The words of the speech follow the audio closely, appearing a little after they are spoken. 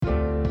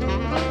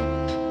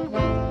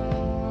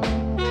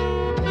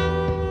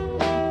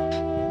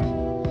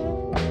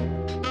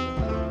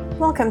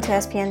Welcome to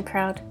SPN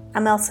Proud.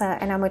 I'm Elsa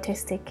and I'm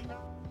autistic.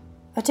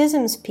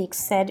 Autism Speaks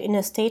said in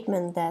a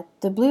statement that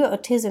the Blue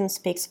Autism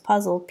Speaks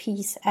puzzle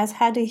piece has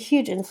had a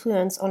huge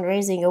influence on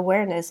raising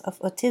awareness of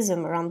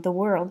autism around the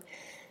world,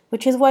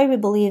 which is why we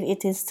believe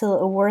it is still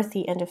a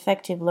worthy and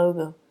effective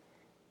logo.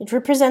 It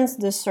represents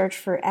the search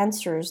for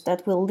answers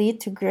that will lead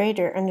to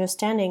greater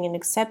understanding and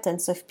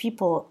acceptance of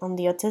people on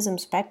the autism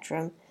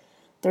spectrum,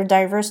 their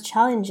diverse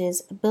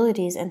challenges,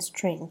 abilities, and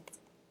strengths.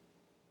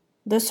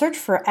 The search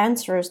for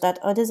answers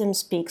that Autism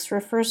Speaks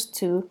refers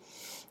to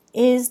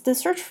is the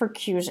search for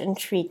cures and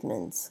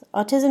treatments.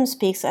 Autism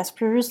Speaks has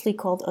previously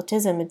called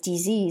autism a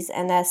disease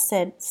and has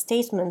said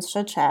statements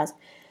such as,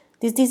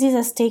 "This disease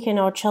has taken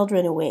our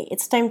children away,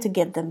 it's time to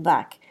get them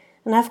back,"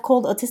 and have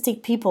called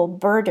autistic people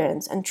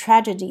burdens and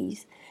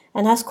tragedies,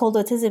 and has called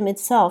autism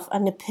itself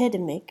an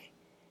epidemic.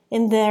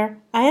 In their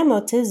I Am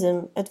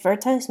Autism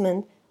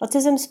advertisement,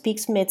 Autism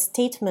Speaks made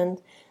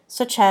statements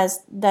such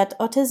as that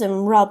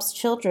autism robs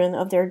children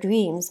of their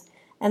dreams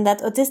and that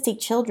autistic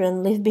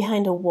children live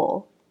behind a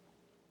wall.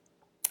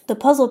 The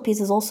puzzle piece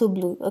is also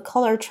blue, a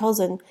color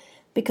chosen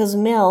because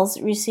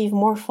males receive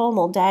more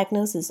formal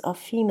diagnosis of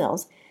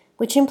females,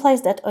 which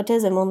implies that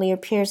autism only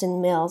appears in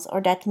males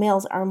or that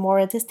males are more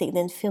autistic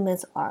than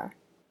females are.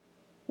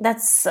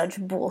 That's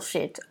such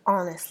bullshit,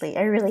 honestly.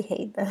 I really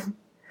hate them.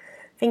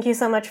 Thank you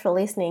so much for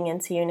listening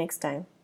and see you next time.